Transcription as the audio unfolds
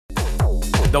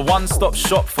the one-stop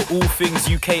shop for all things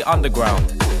UK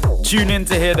underground. Tune in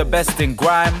to hear the best in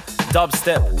grime,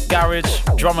 dubstep, garage,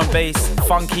 drum and bass,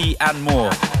 funky and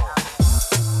more.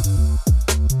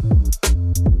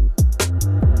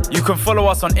 You can follow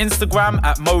us on Instagram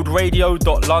at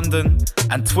moderadio.london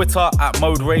and Twitter at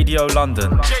moderadiolondon.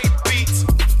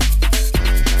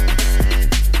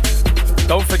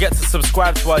 Don't forget to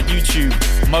subscribe to our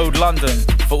YouTube, Mode London,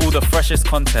 for all the freshest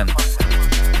content.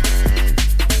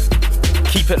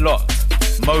 Keep it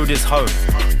locked. Mode is home.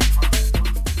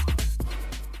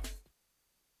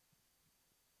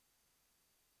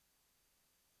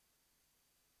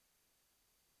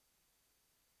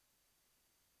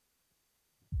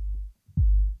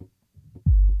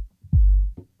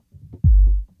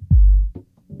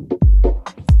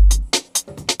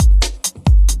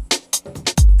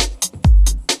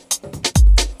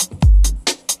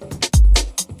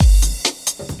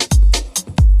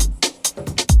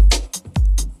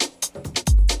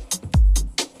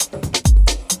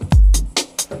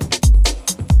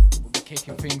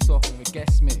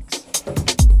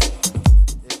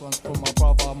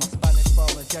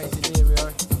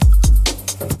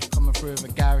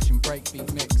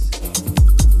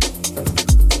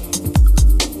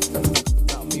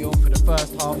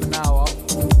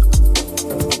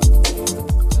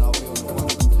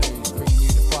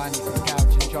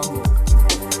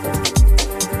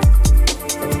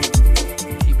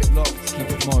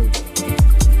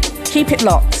 Keep it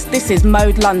locked. This is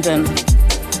Mode London.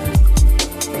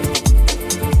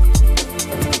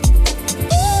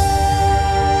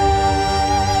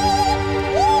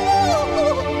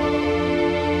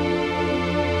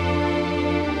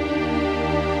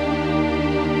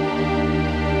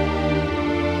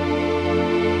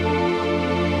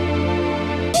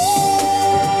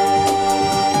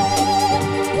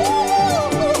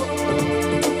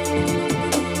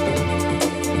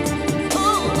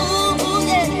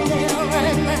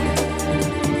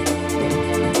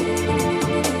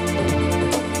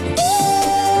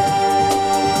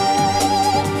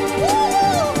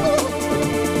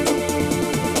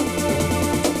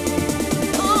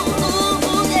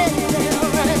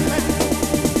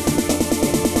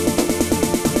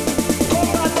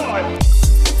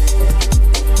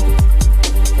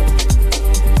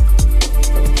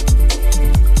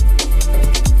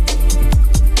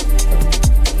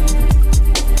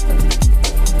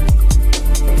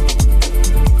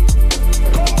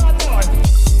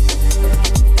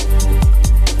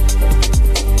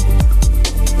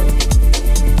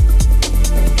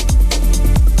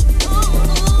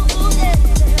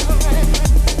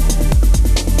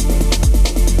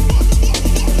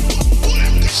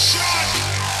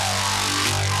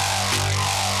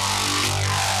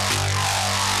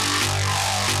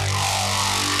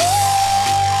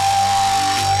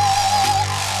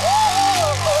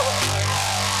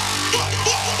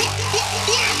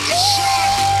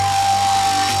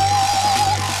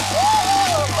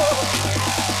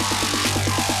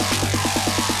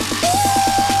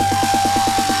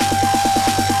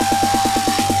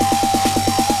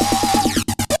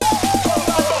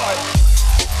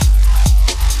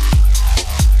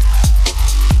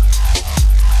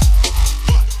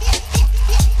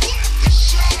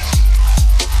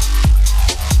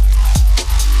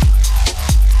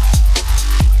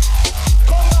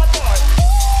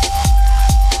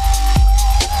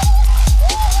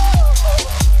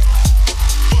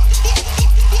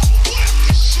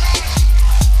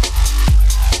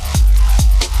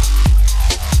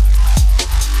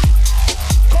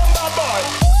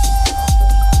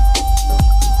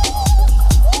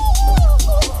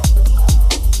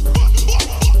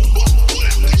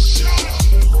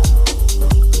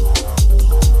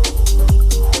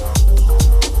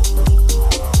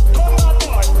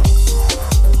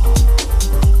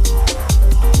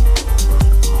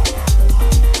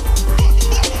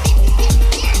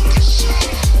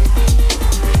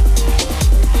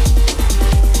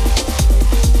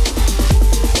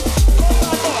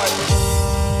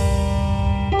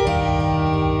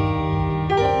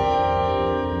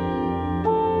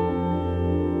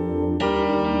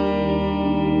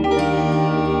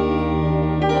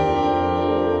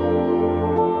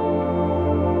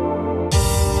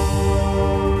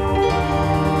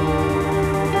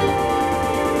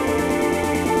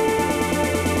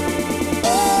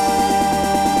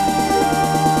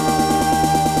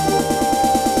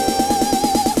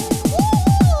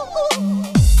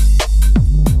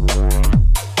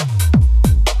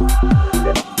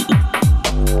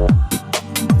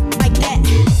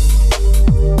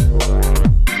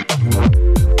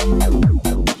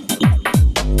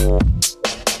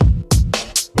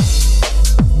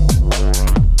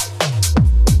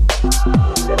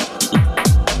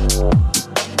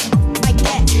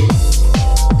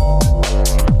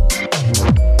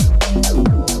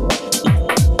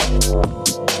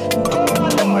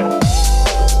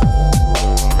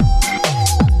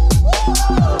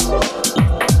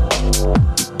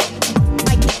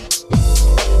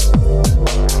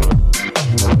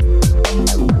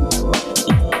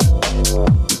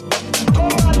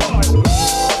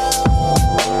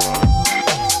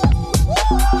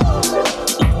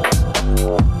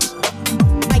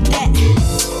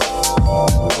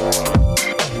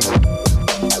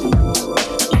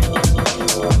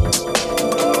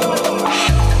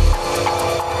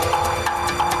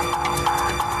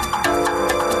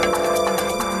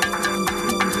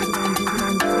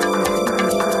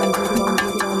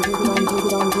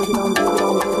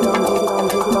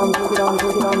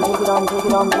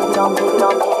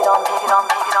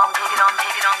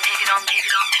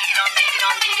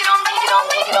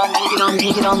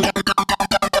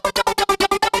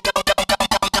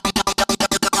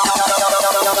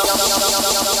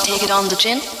 Take it on the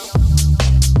chin.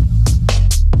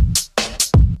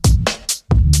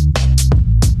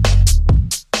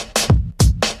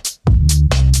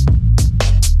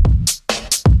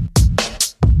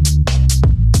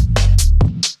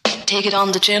 Take it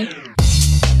on the chin.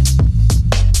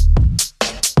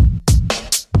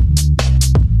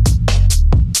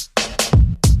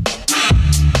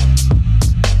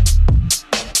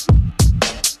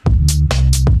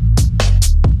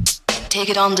 Take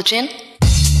it on the chin.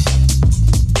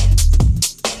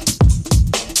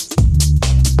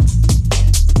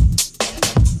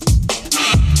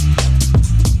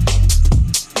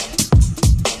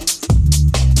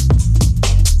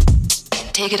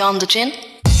 Take it on the chin.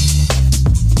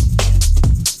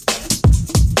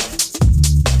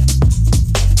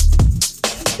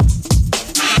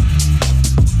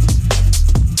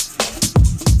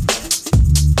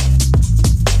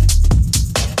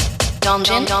 Don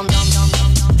chin.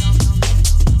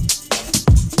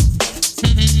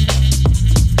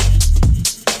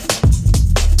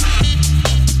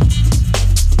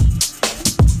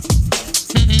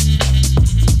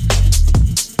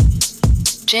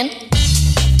 Chin.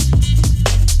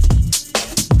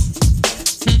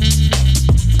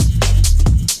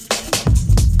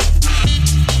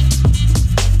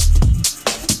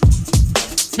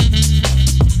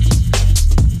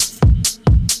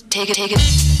 Take it, take it.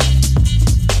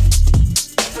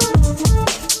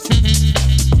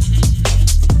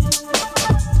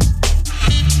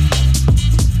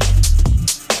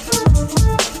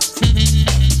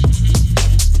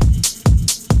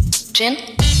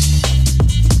 Chin.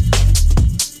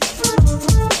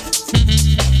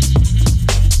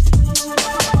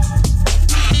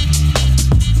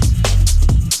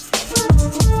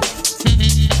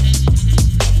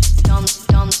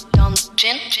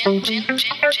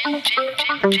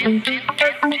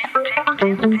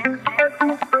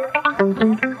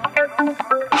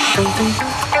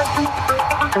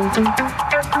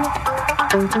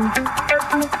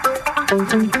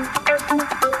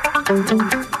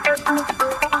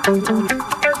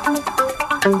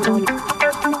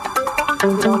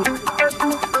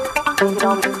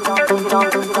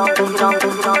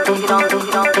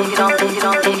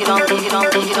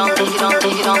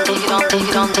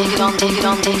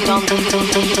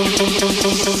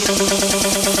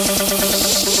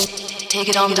 Take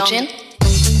it on the chin.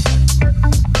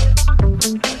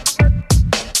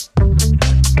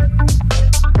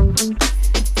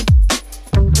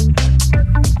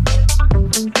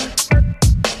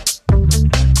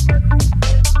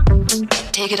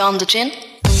 Take it on the chin.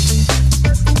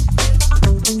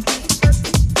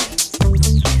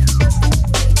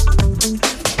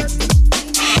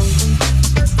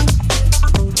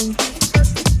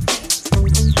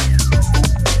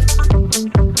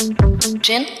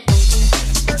 Chin.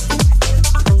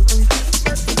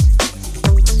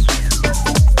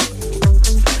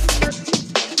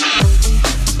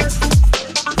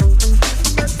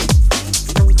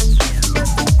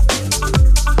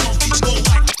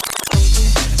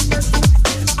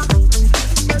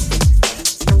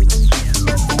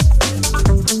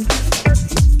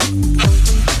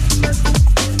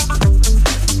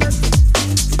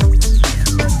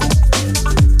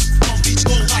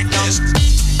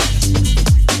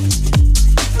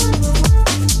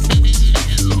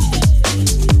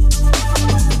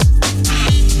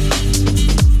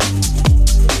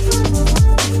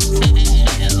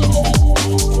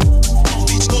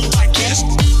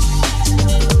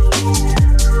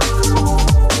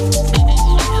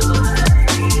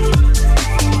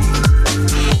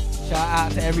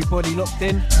 Locked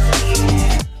in.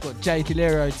 Got Jay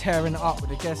Deliro tearing it up with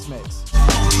the guest mix.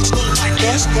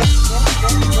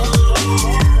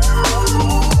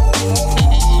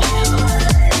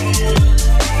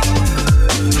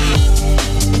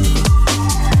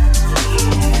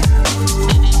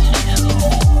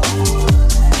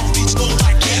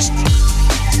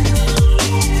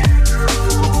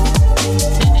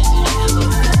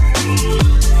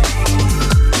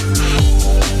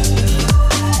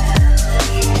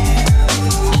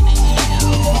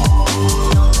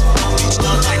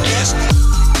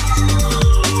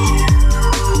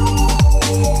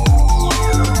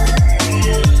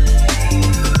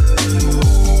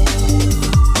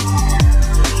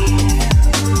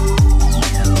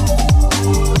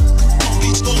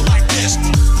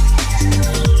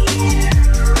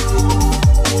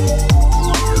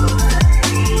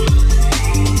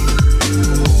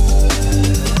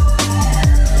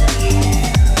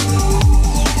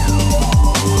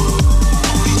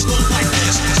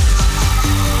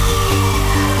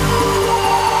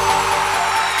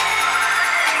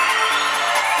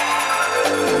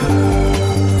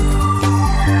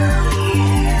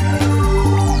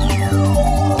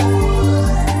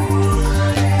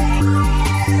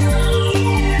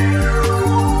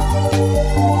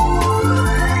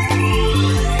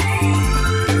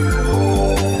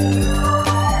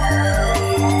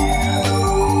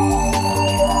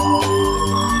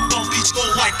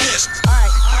 like this.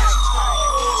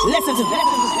 Listen to this.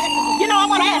 You know, I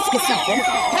want to ask you something.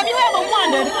 Have you ever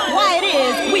wondered why it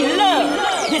is we love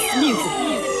this music?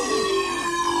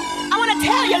 I want to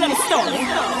tell you a little story.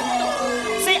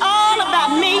 See, all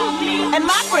about me and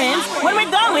my friends when we're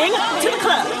going to the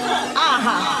club.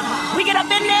 We get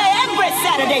up in there every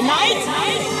Saturday night,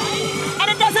 and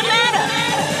it doesn't matter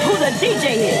who the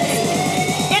DJ is.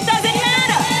 It doesn't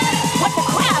matter what the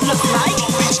crowd looks like.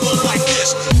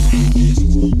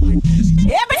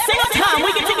 Every single time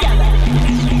we get together,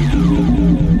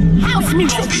 house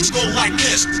music. Beats go like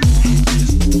this.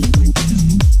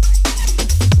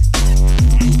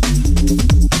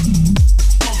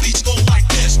 Beats go like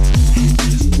this.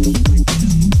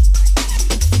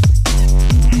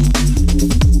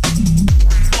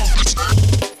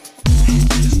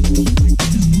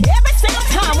 Every single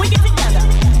time we get together,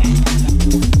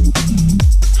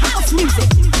 house music.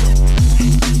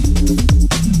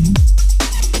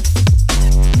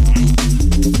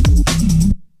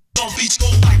 Beats go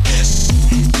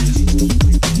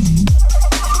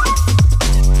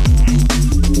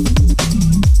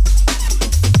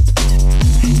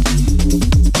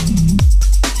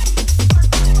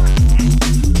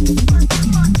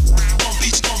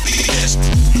like this.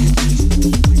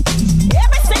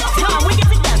 Every single time we get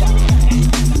together,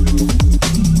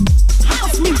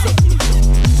 house music.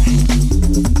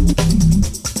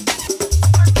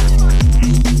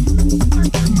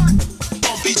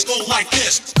 Beats go like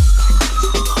this.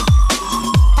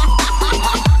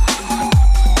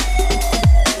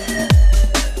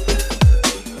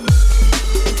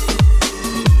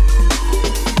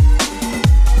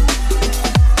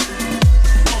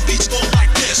 Beats go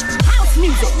like this. House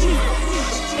music.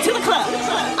 To the club.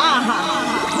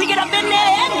 We get up in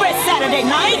there every Saturday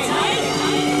night.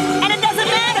 And it doesn't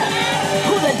matter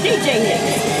who the DJ is.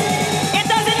 It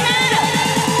doesn't matter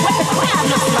what the crowd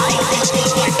looks like. Beats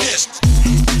goes like this.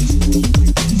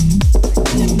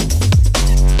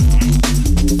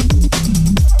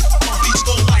 Beats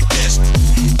go like this.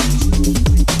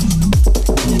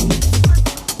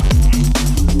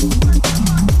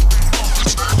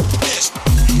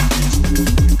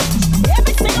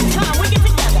 Every single time we get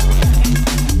together,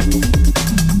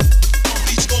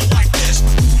 Beats go like this.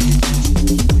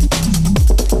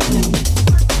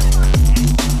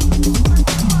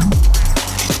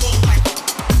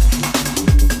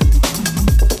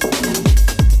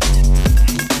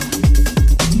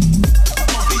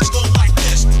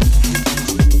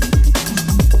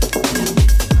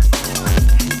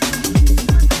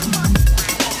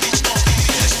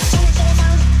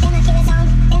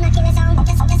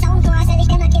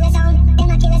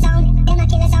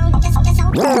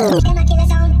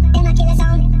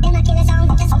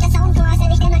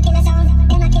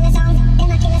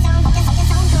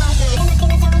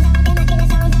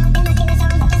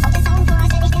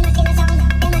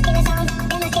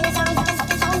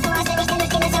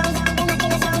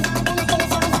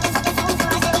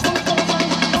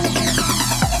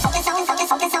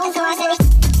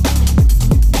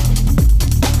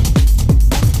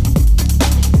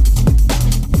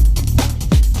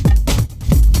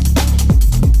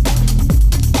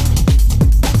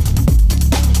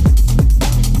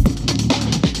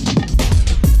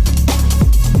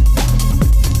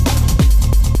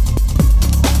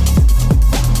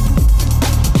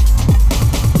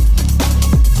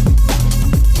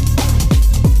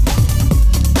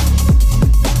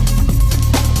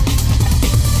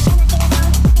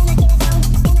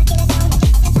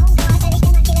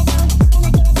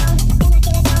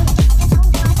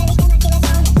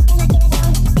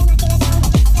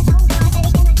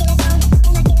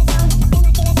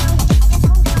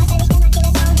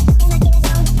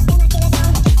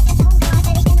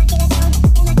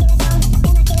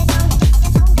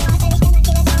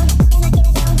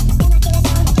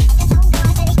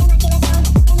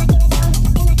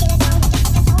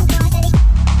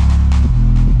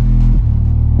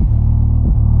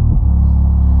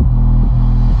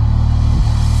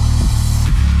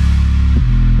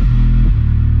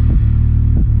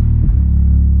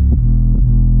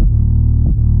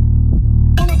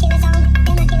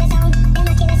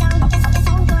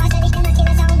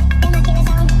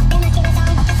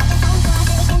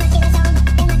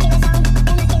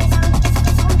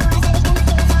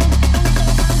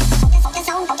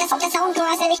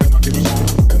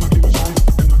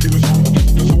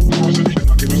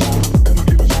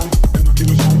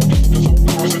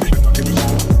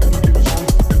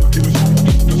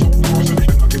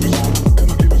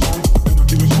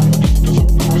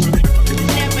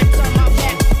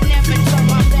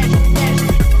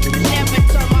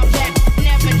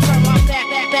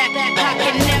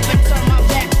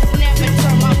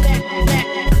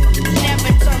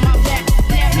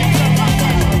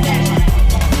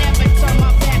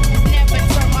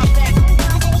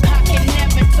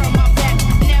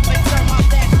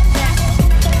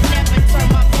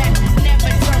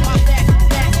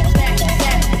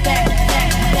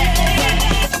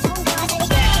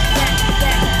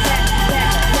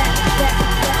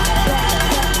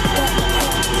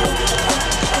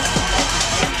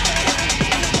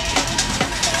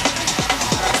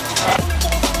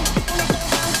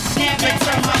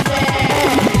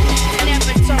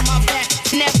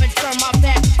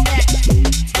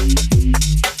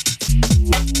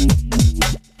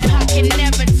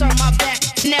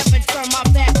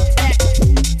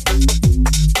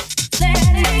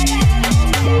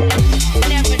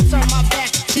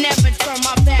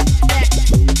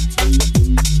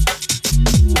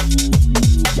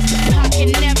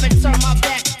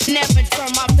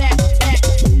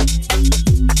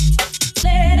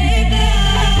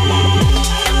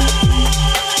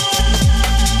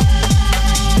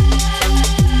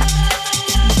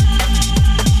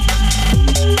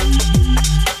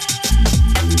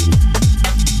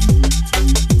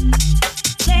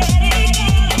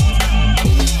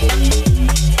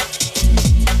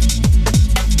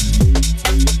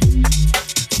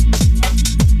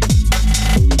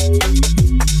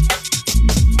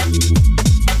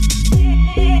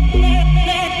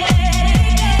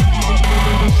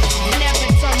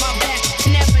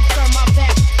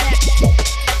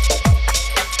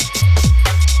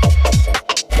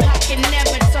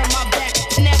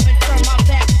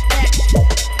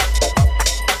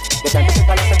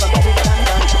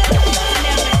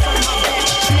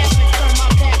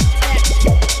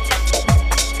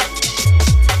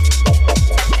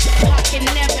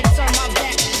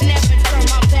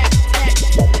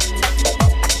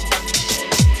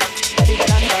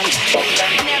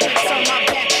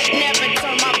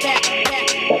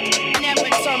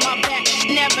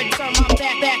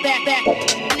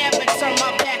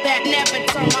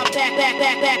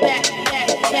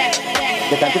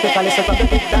 The time to take a lesson from the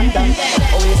big dan dan.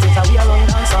 Always it's a we are on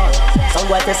dance hall. Some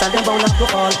white test and them bound up to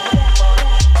fall.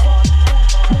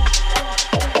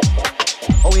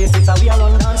 Always it's a we are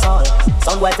on dance hall.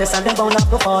 Some white test and them bound up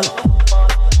to fall.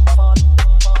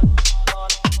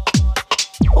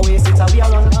 Always it's a we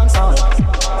are on dance hall.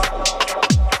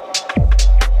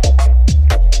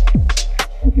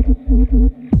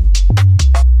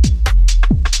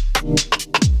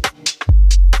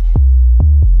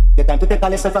 Time to take a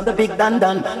lesson from the big dan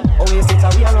dan. Always it's a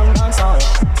we are on dance hall.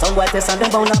 Some white test and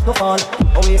them bound up to fall.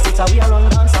 Always it's a we are on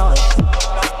dance hall.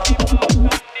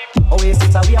 Always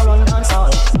it's a we are on dance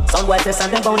hall. Some white test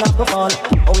and them bound up to fall.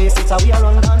 Always it's a we are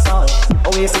on dance hall.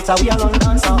 Always it's a we are on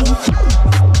dance hall.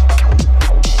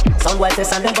 Some white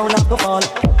test and them bound up to fall.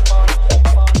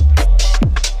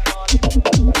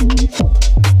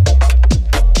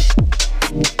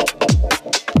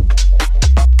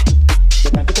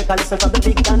 Listen from the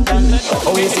big dan dan.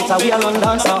 Always it's a we are on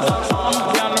dance hall.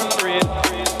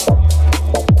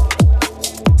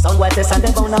 Some white test and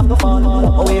them bound up to fall.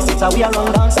 Always it's a we are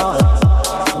on dance hall.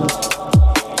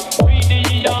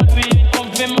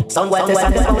 Some white test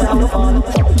and them bound up to fall.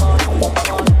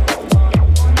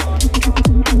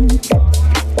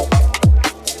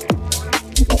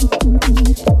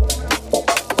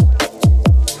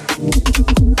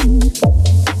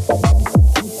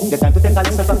 The time to take a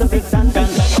listen from the big dan dan.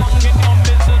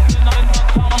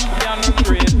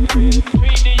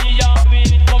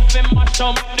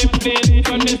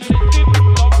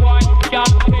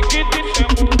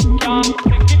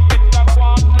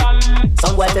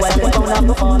 Some white test and them bound up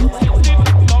to fall.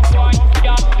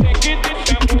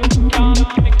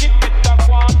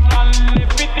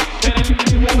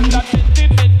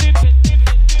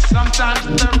 Sometimes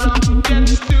the road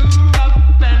gets too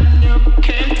rough and you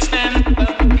can't stand the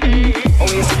pain.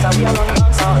 Always it's a we are on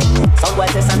dance hall. Some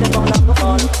white test and them bound up to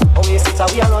fall. Always it's a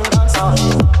we are on dance hall.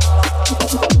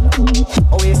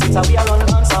 Always it's a we are on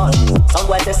dance hall. Some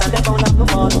white test and them bound up to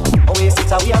fall. Always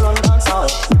it's a we are on dance hall.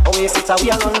 Always it's a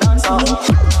we are on dance hall.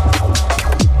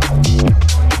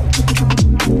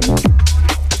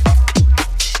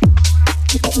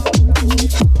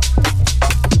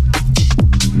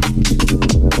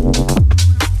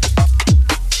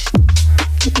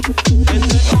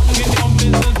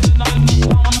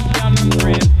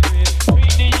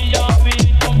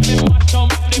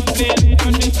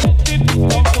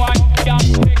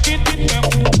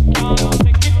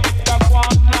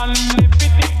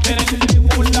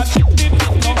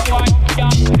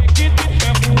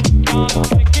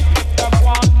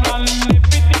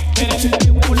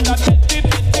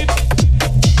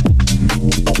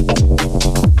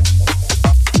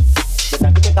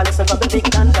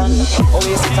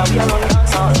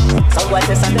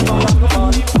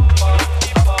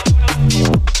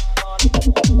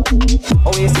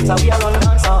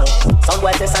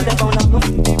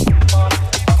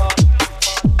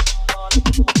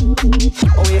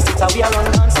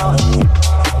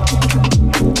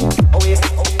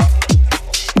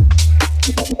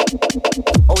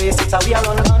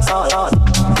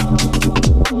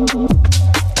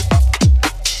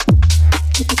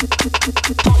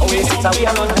 it's a we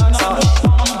are on dancehall.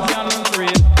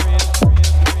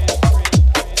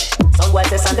 Some boy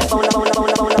test and they found always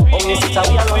it's a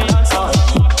we are on dancehall.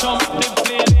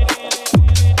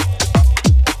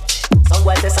 Some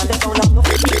boy test and they found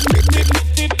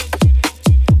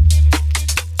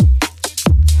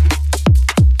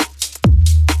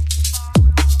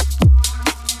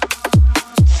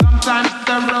Sometimes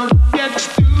the road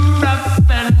gets too rough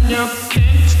and you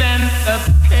can't stand the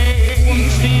pain.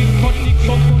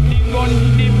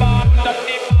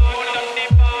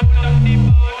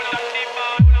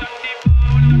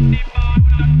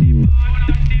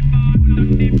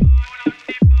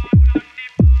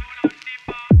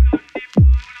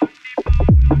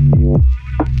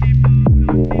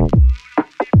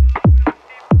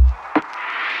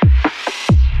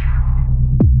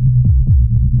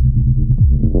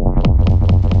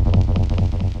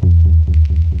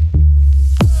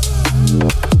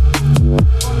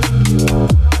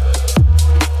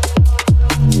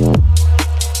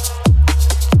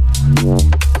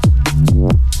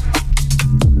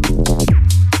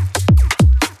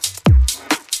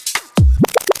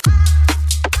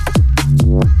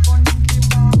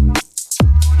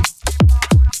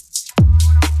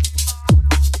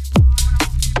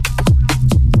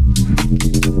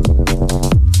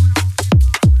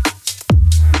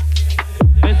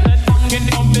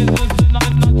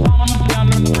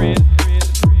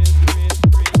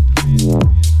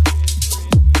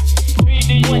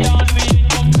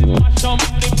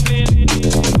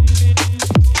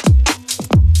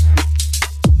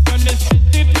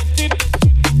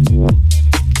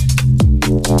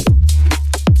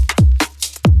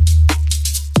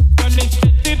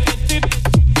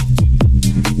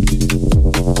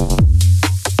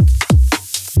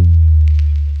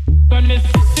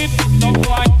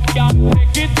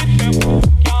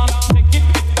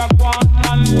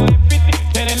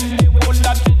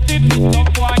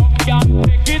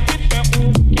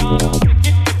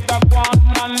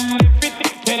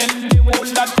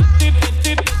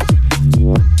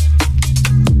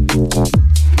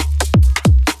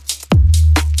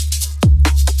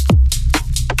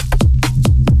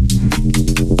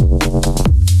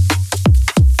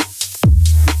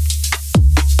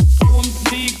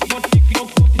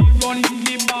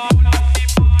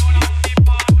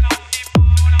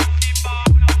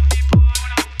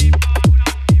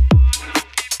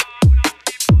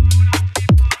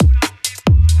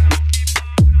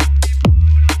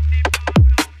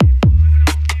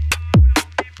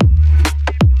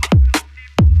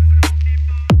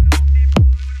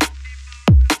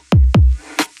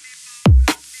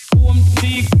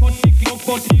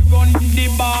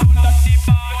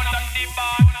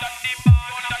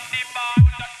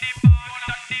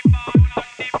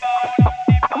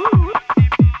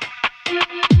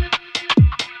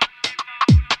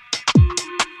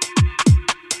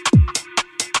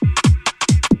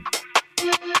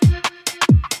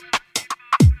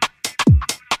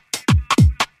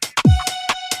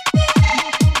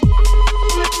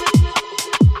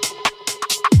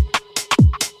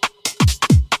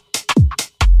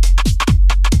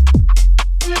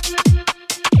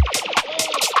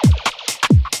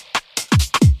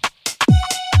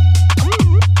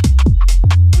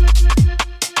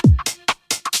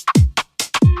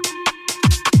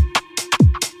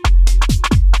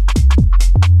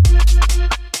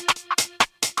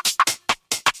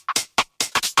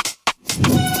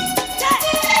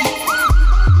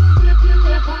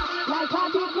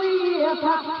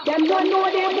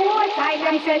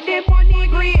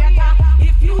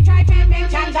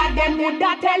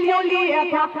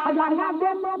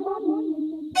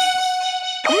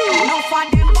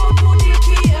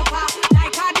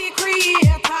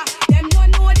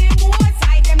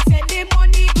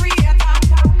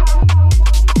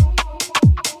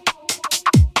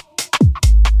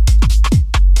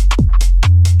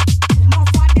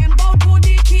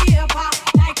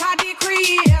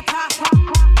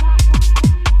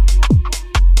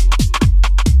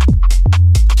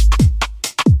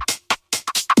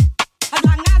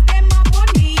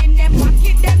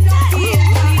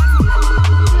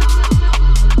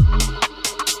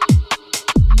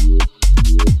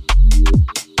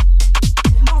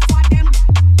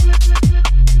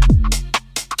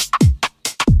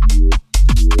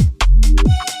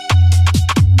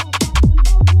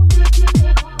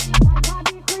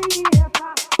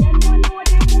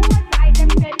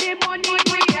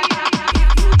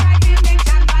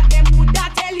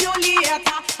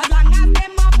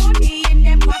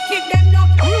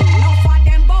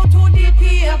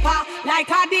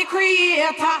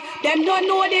 Them don't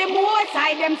know the more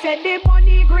side, them said the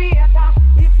money greater.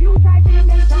 If you try to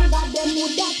mention that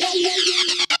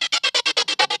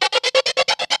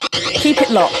Keep it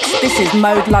locked. This is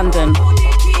Mode London.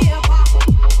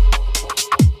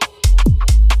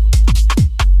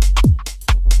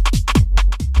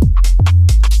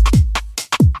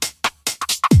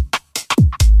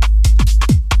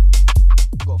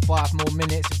 Got 5 more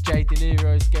minutes of Jay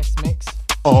Delirio's guest mix.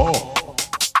 Oh.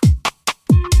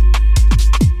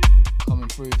 Coming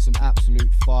through with some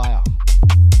absolute fire.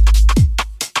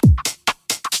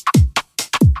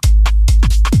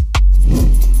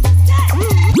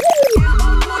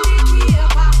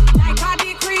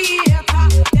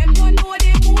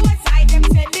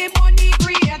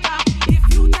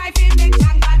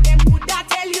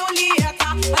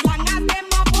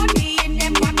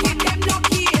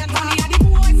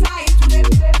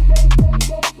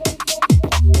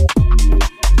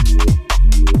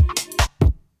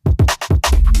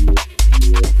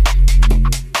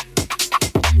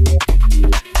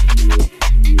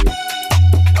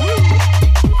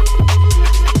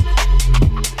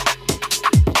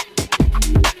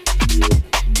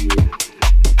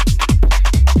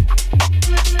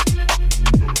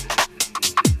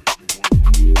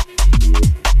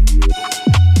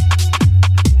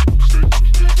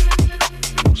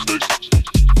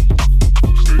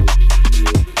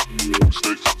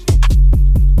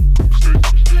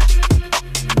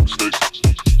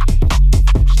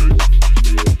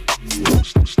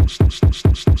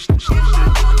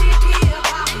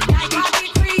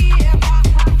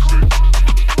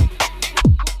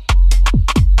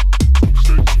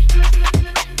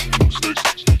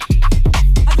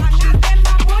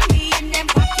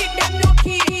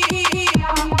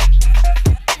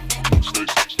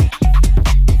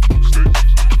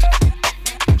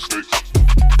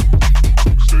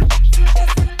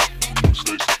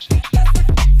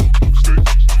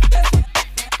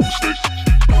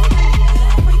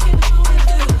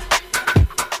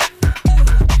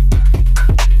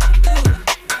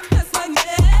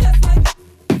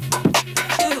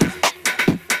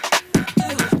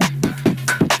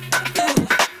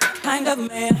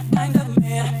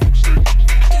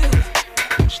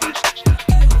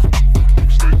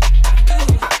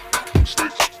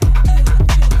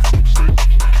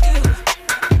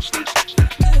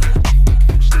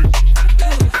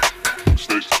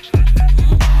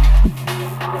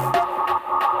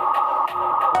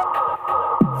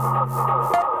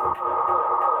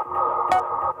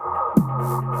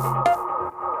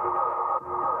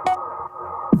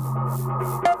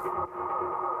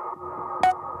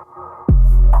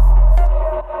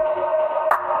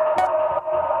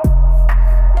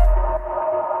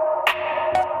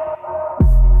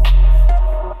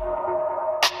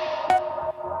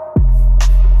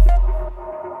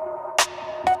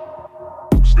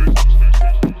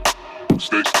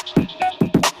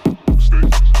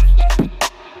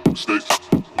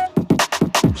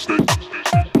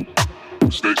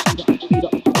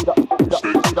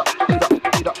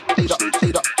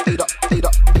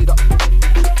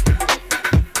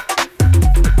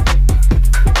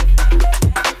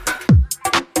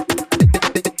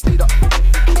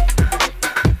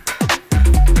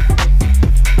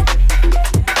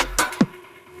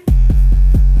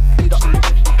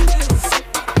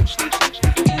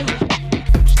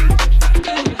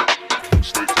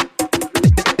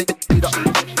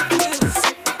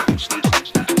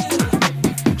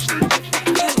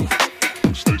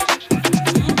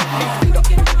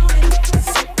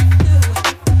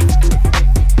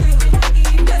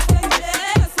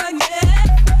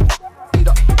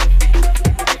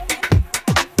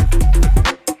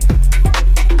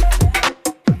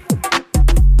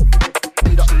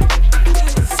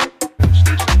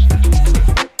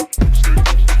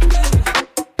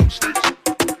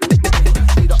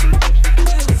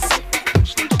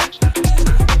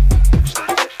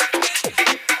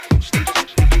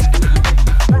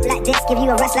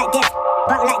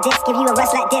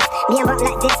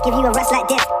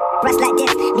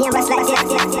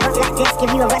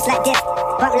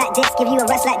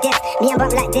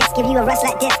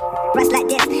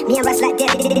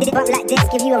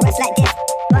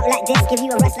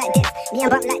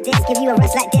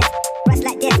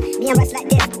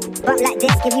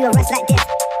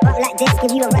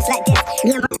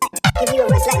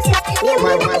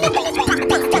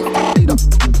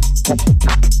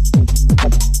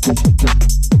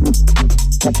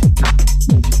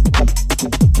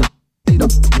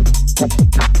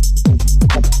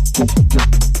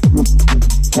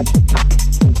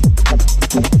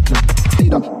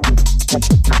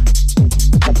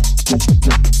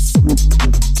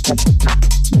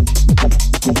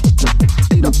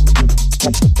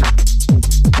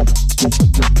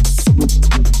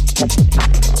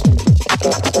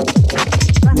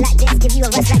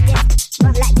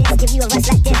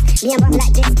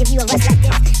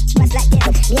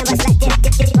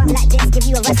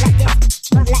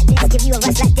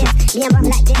 Me and bum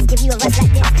like this, give you a rush like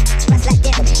this, me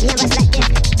and rush like this.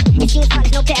 It seems fun,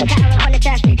 there's no better power on the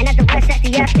turf, and as the word sets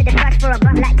the earth to the crush for a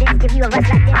bum like this, give you a rush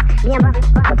like this. Me and bum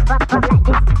like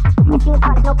this. It seems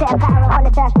fun, there's no better power on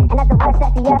the turf, and as the word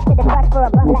sets the earth to the crush for a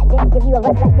bum like this, give you a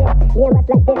rush like this. Me and rush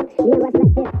like this, me and rush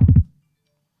like this.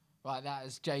 Right, that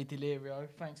is Jay Delirio.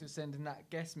 Thanks for sending that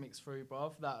guest mix through,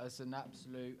 bruv. That is an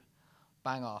absolute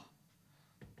banger.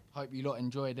 Hope you lot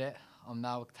enjoyed it. I'm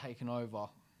now taking over.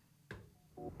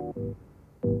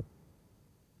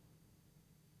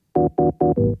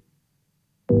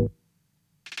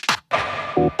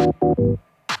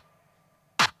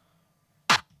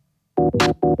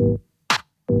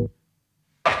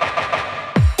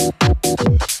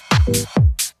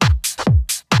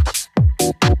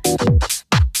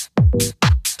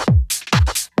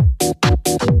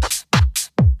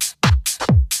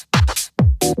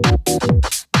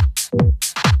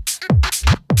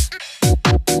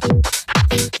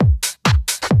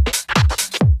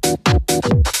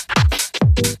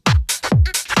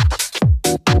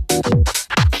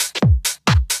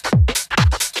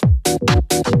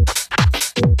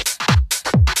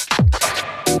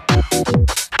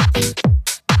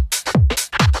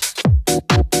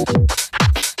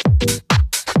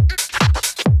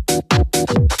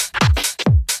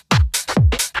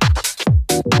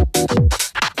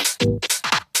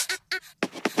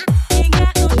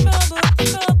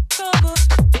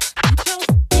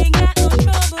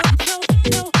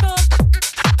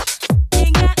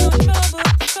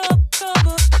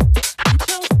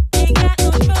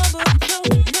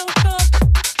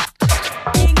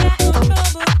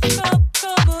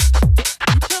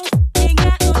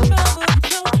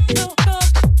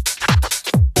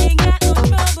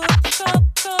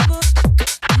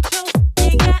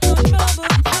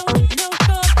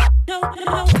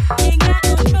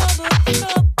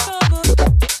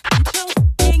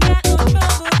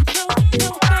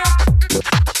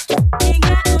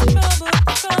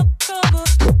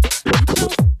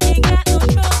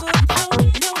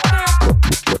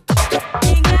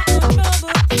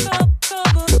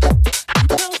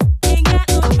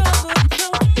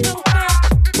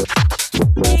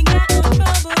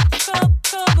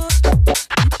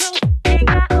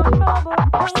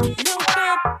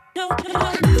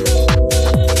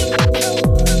 No.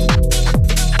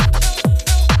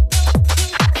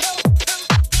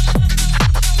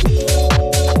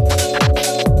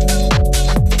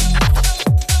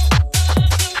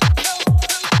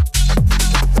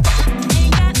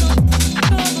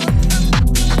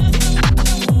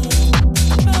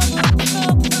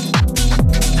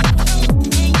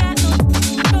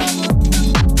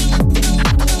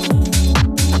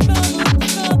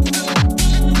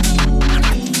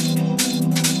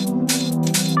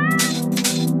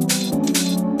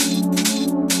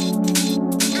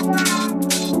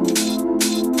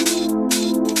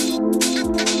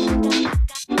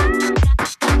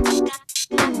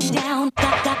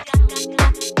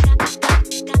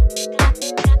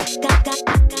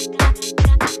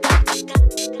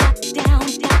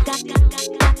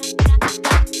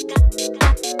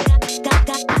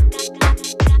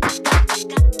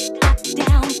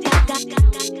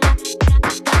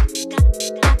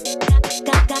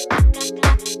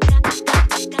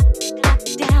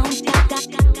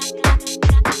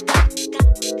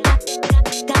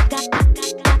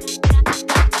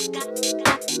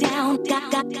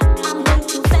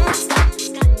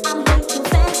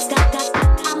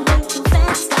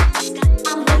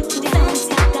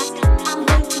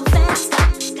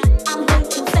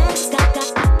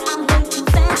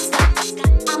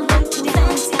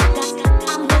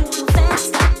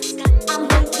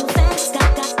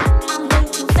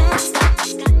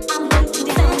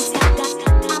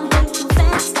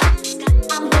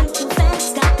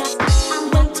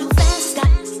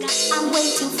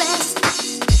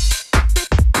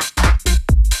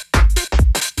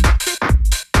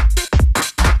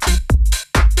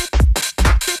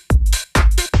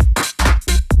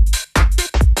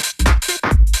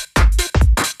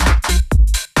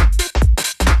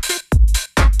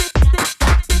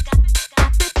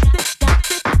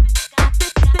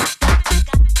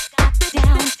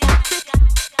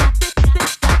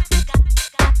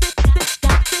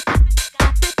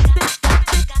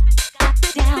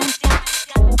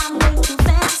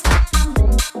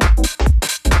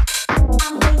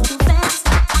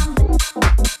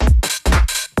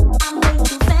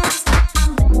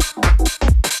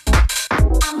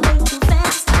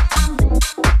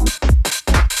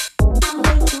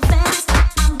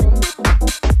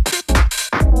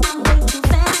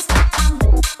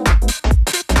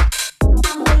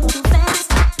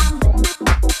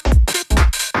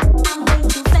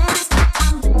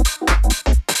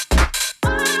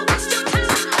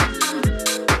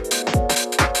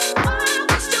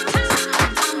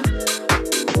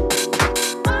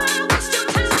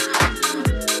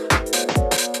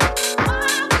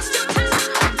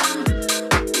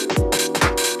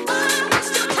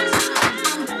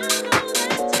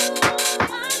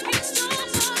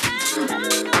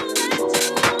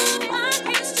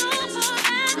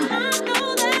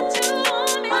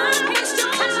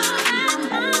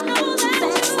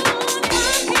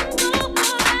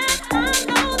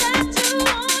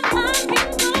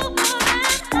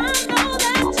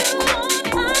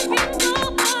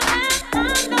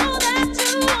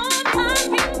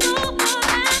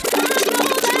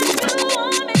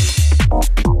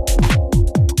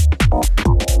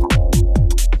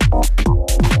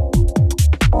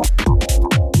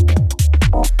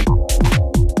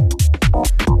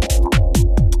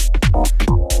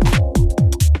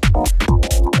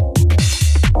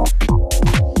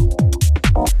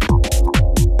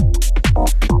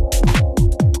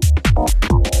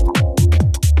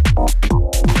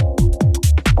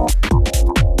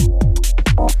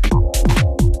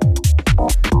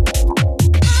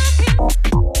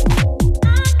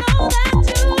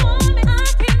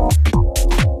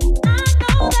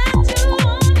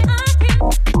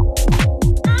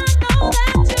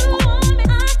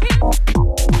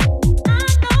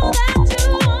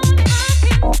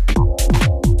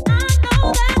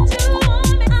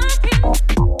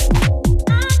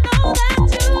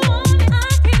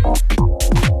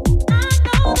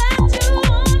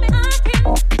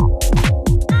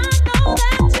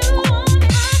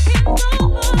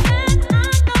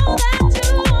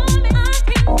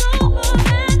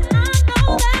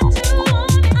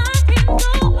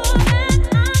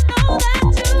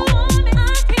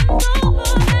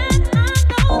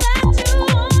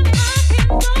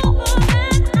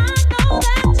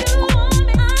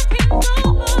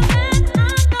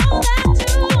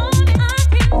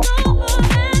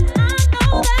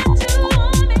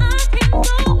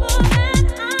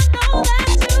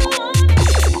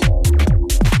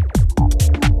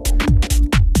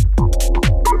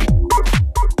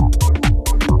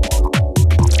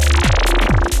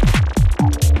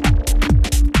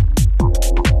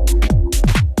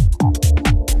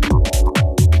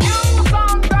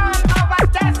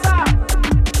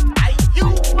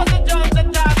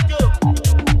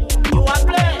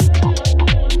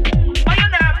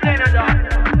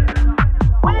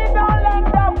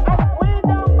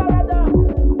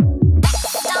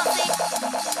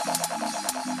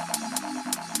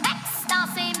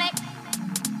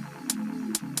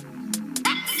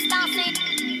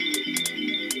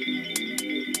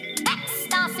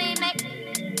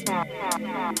 Ecstasy,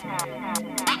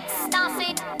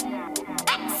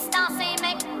 ecstasy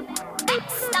make,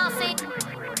 ecstasy,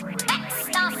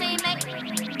 ecstasy make,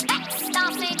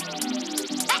 ecstasy,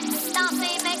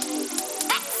 ecstasy make,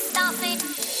 ecstasy,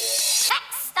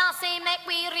 ecstasy make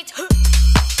we reach.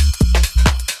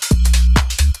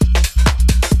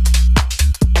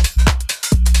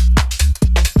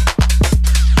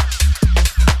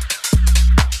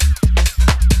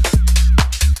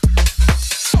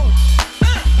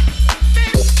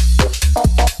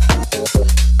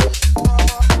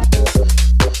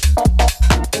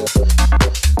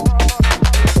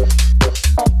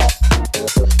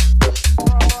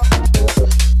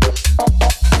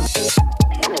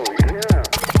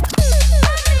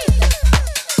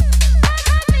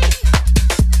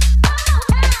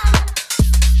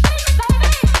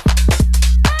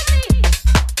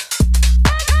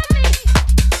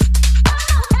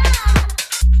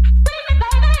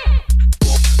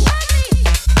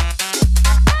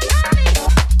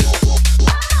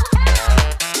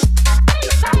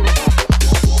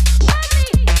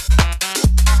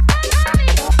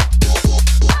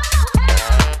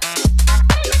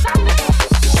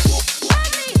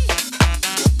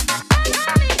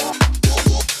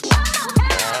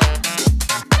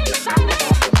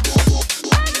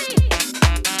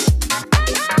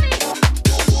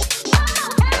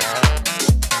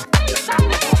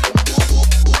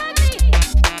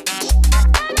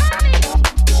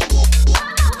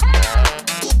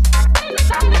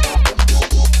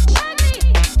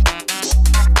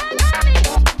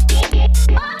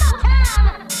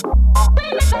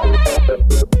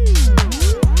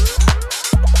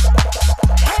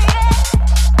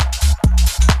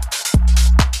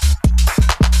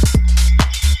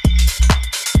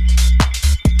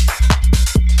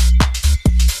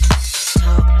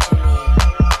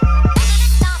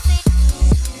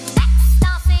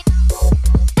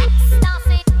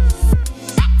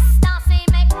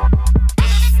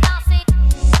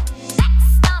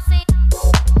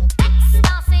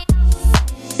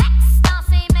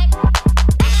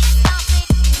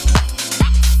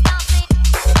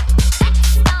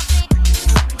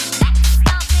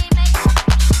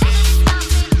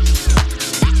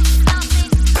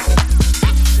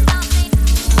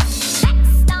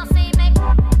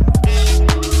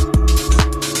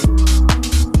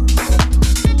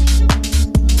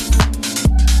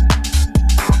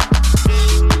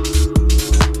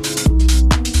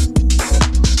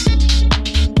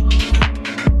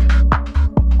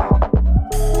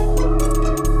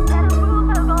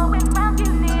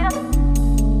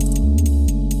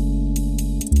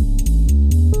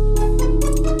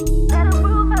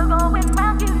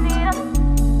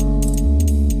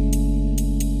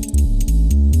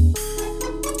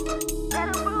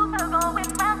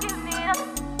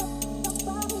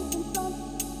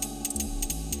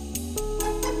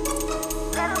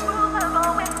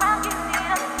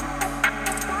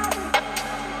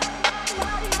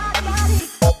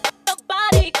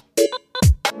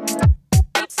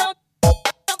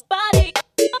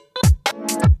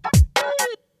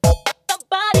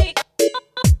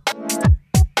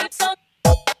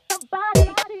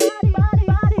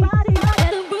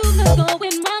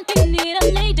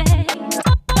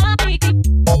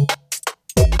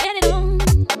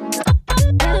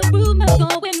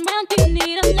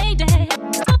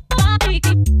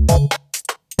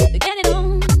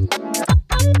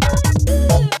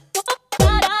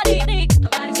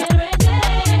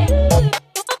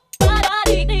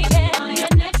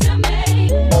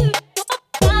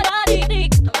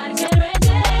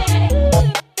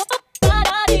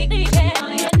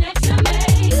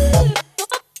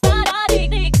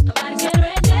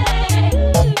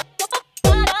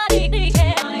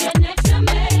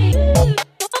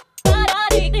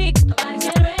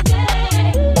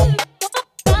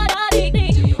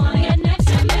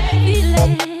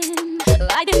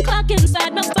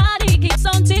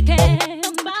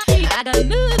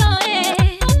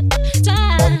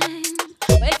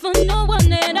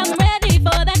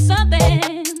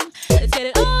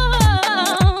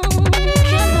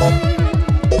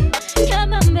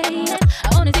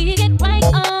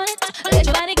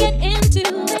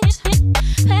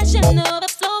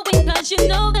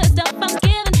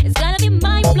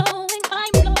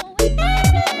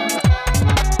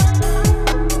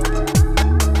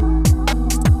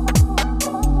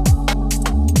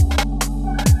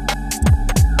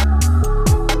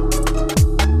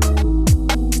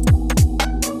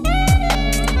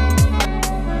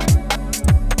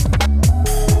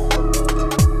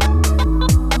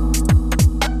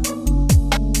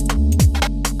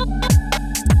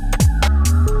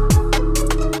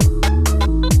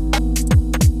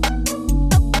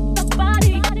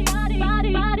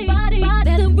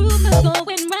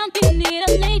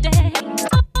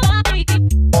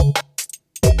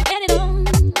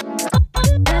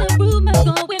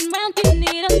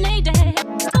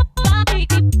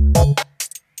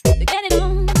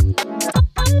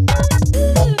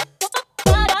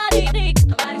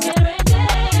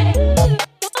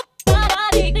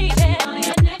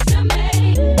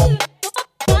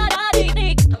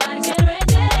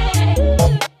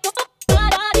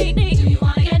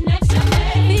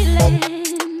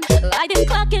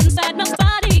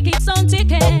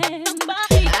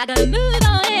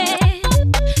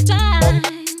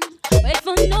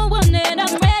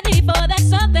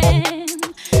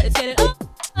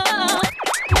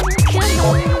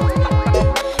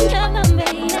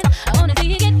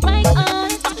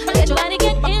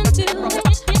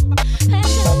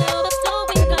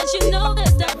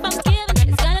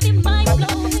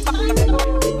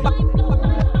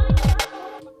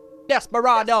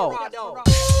 Desperado.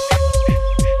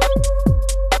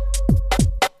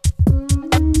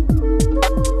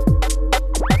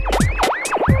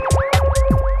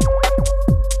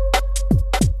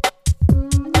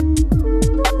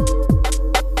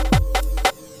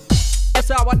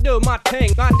 How I do my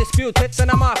thing, undisputed,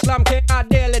 and I'm a slum king, I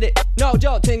deal with it, no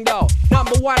joking though.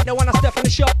 Number one, the one I step in the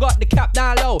shop, got the cap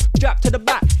down low, strapped to the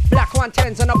back, black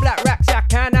 110s and a black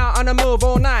rucksack, hand out on the move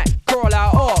all night, crawl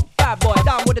out, oh, bad boy,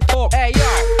 down with the talk, hey yo.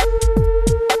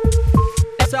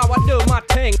 That's how I do my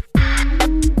thing.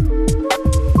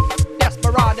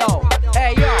 Desperado,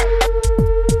 hey yo.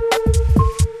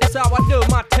 That's how I do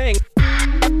my thing.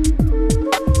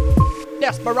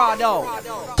 Desperado.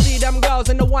 Them girls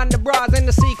and the wonder bras and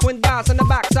the sequin dance on the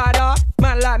backside are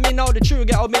man like me know the true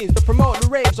ghetto means to promote the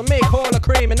raves or make all the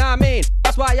cream, and I mean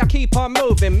that's why I keep on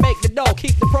moving, make the dough,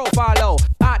 keep the profile low.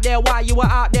 Out there while you were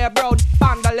out there, bro,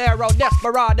 bandolero,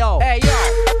 desperado. Hey yo,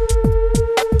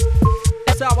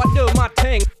 that's how I do my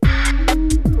thing.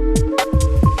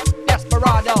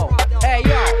 Desperado. Hey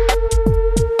yo,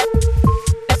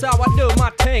 that's how I do my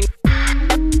thing.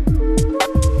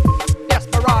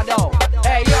 Desperado.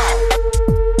 Hey yo.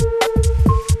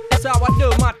 That's how I do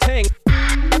my thing.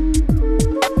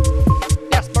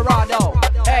 Desperado.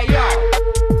 Hey yo.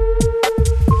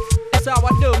 That's how I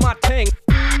do my thing.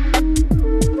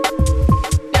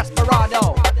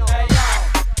 Desperado. Hey yo.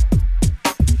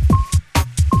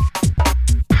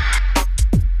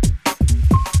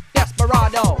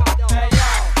 Desperado. Hey yo.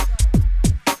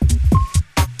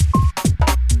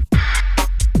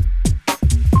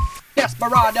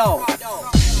 Desperado.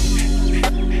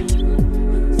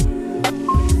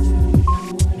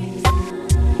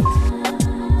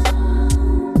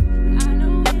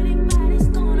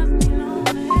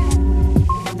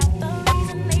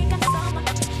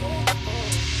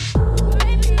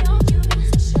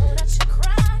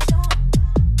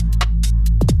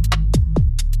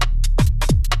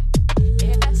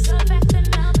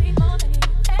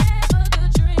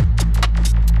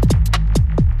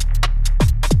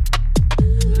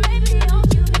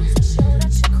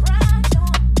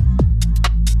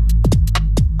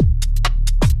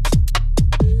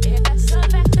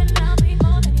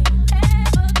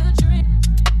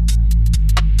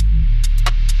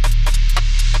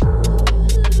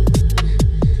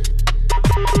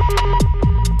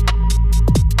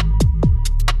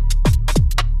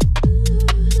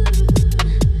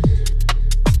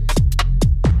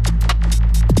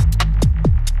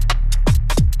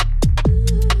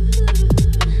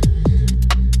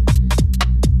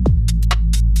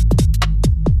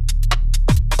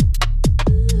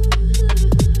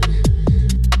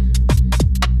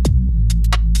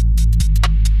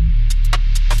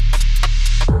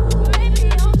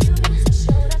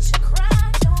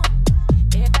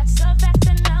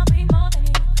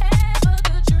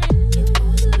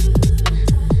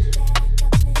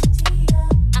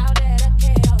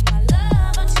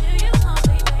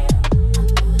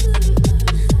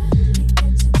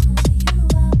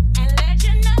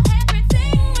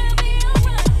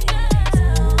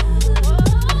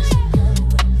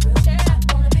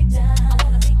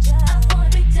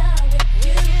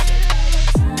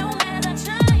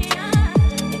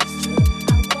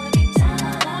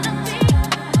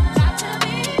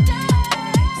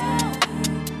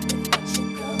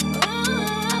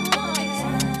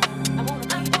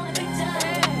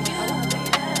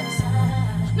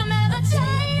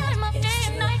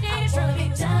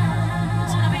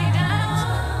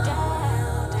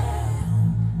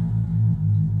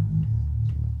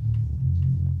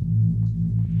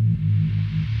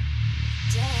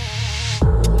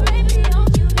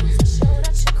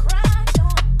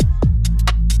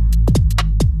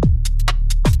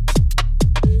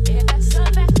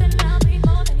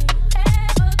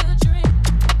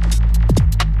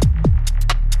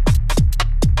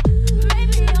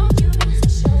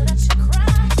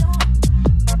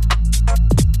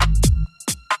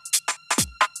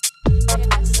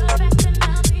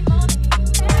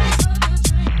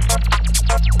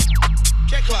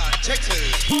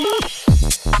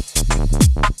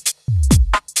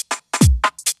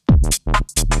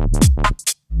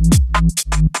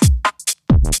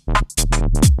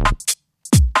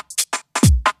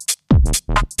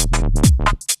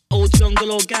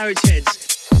 Jungle or Garage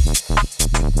Heads.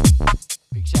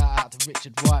 Big shout out to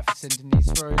Richard White for sending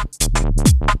these through.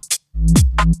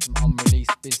 Some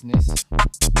unreleased business.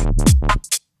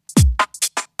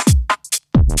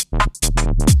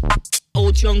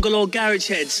 Old Jungle or Garage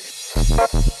Heads.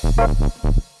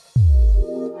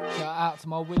 Shout out to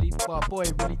my boy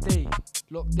Willie D,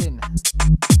 locked in.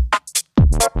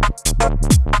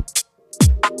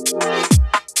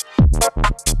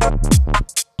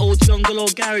 or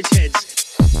garage heads.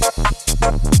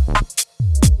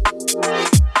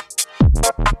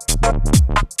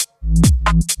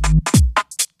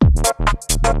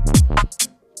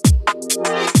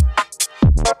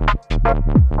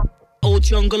 Old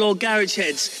jungle or garage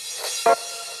heads.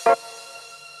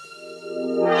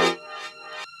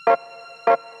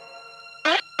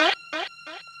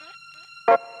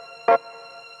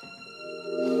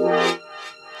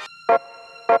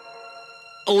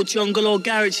 Old jungle or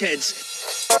garage heads.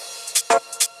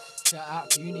 Shout out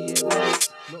to Uni Events.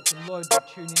 Lots and loads of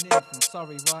tuning in from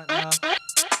Surrey right now.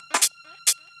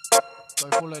 Go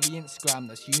follow the Instagram.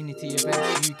 That's Unity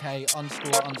Events UK ____.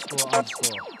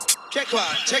 Check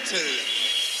one, check two.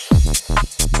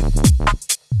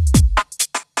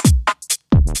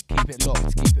 Keep it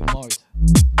locked, keep it mode.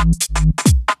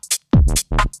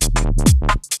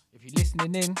 If you're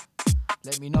listening in,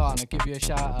 let me know and I'll give you a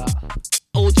shout out.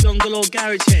 Old jungle or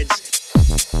garage heads.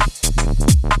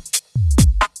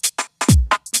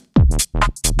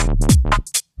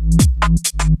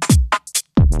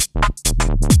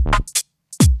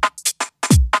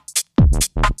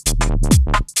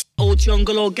 Old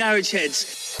jungle or garage heads.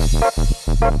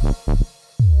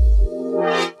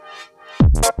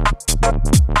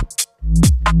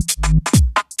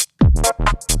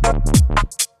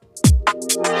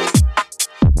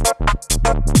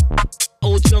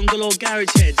 Old jungle or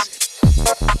garage heads.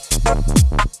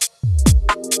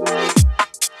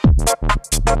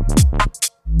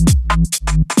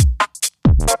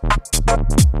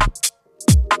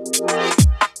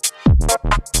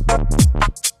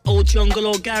 Old jungle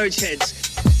or garage heads.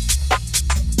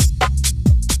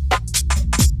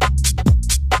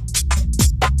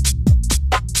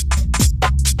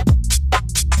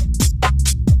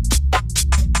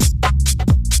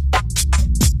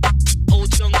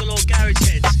 Old jungle or garage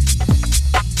heads.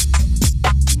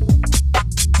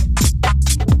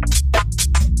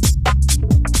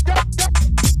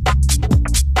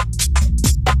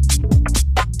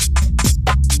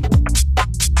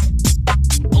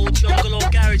 Old jungle or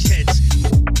garage heads.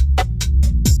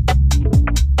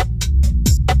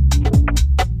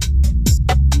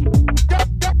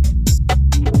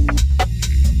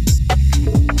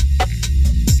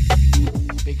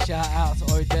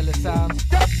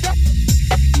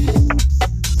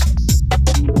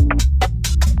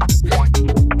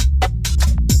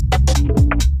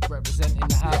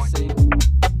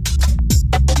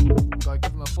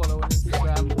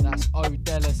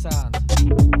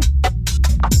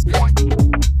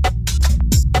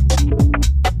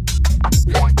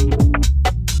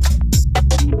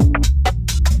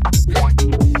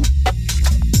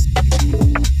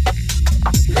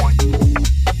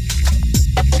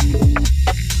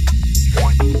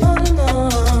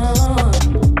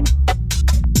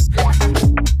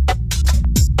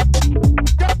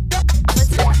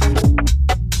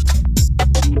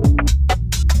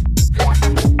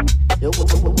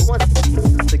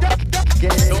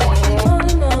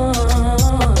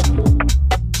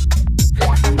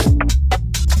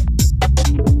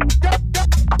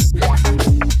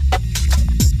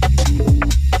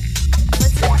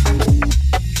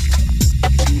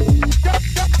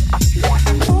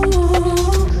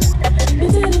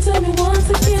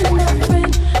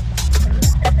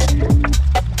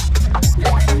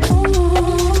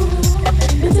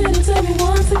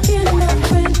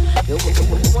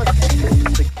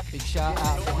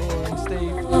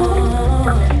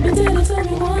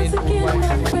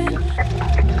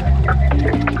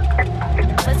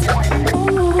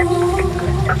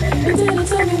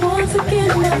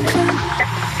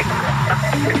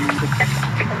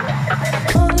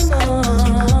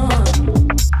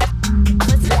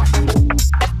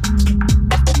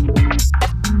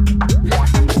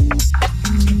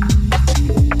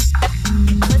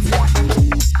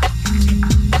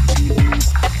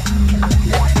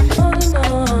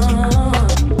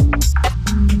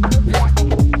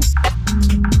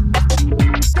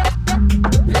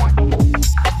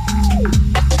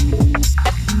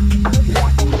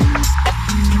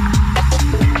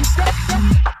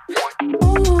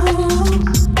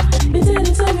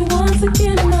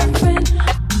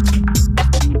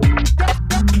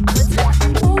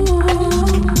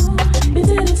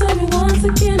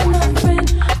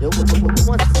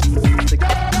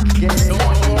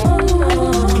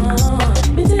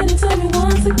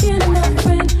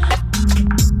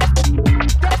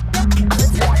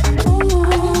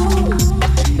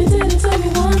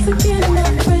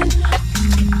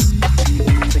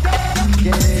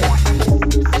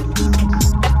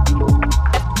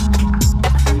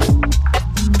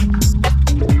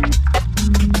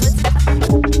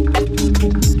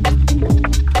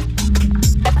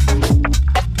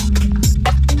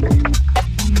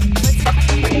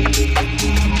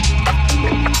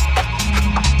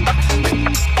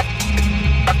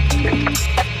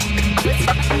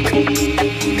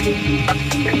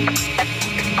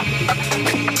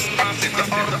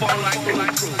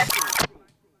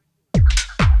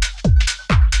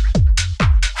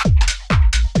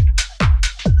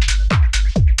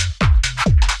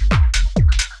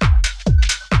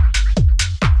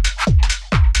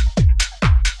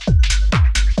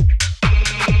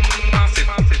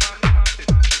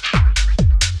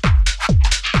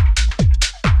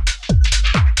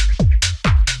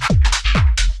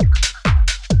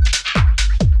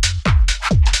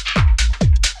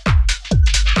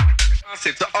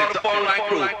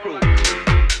 crew.